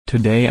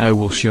Today I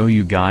will show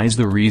you guys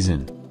the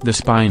reason the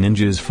spy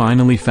ninjas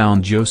finally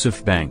found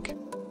Joseph Bank.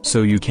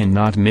 So you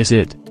cannot miss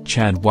it.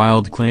 Chad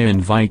Wildclay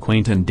and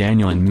Qwaint and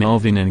Daniel and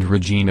Melvin and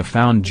Regina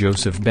found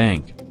Joseph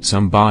Bank.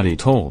 Somebody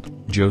told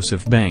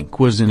Joseph Bank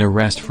was in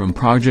arrest from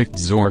Project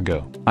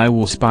Zorgo. I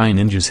will spy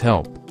ninjas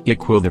help.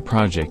 The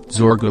Project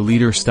Zorgo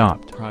leader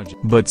stopped.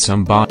 But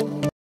somebody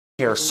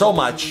care so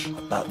much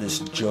about this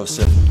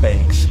Joseph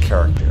Banks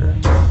character.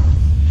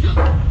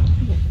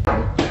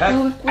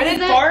 I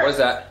didn't fart. What is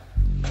that?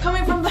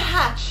 Coming from the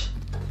hatch.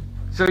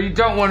 So you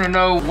don't want to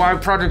know why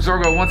Project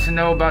Zorgo wants to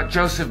know about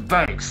Joseph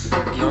Banks?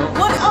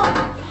 What?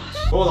 Oh.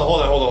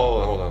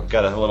 Hold on.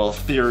 Got a little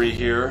theory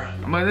here.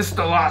 I mean, this is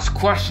the last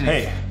question.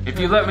 Hey. If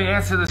you let me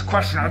answer this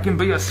question, I can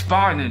be a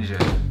spy ninja.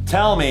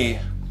 Tell me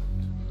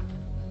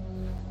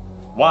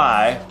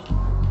why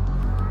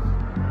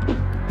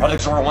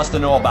Project Zorgo wants to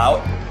know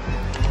about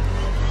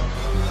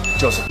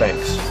Joseph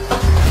Banks.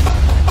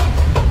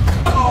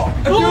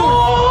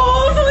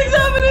 Oh, something's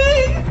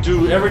happening!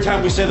 Dude, every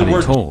time we say the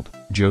word told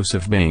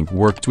Joseph Bank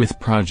worked with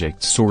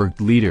Project Zorgo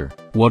leader.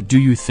 What do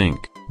you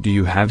think? Do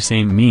you have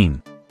same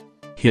mean?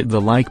 Hit the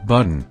like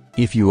button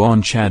if you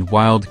on Chad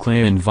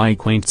Wildclay and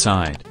Qwaint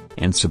side,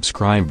 and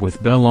subscribe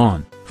with bell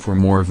on for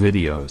more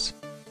videos.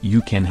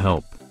 You can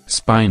help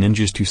spy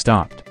ninjas to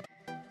stop.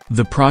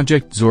 The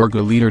Project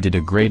Zorgo leader did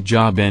a great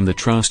job in the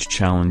trust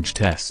challenge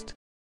test.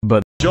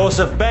 But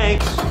Joseph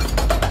Banks,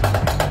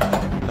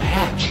 the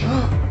hatch.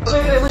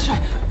 Wait, let's try.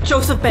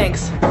 Joseph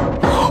Banks.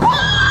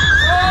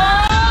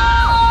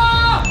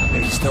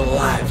 Maybe he's still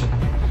alive.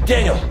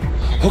 Daniel,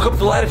 hook up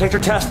the lie detector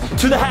test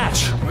to the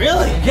hatch.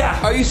 Really? Yeah.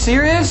 Are you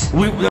serious?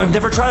 I've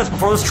never tried this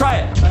before. Let's try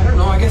it. I don't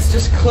know, I guess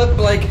just clip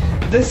like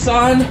this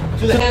on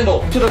to the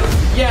handle. To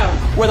the, yeah,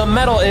 where the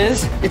metal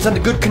is. It's a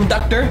good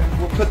conductor.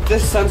 We'll put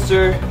this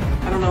sensor,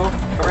 I don't know,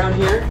 around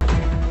here.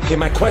 Okay,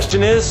 my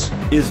question is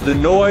the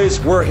noise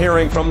we're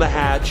hearing from the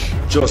hatch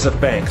Joseph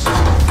Banks?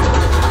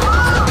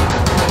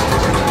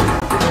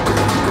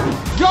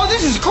 Yo,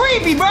 this is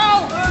creepy,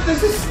 bro!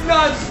 This is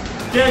nuts.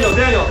 Daniel,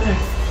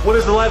 what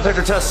does the lie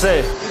detector test say?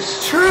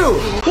 It's true.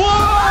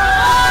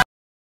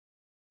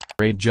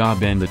 great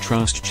job in the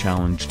trust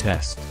challenge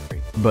test.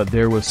 But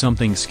there was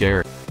something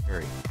scary.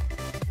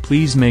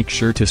 Please make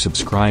sure to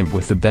subscribe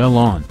with the bell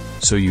on,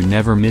 so you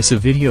never miss a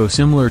video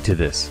similar to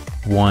this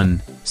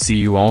one. See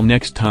you all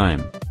next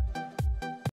time.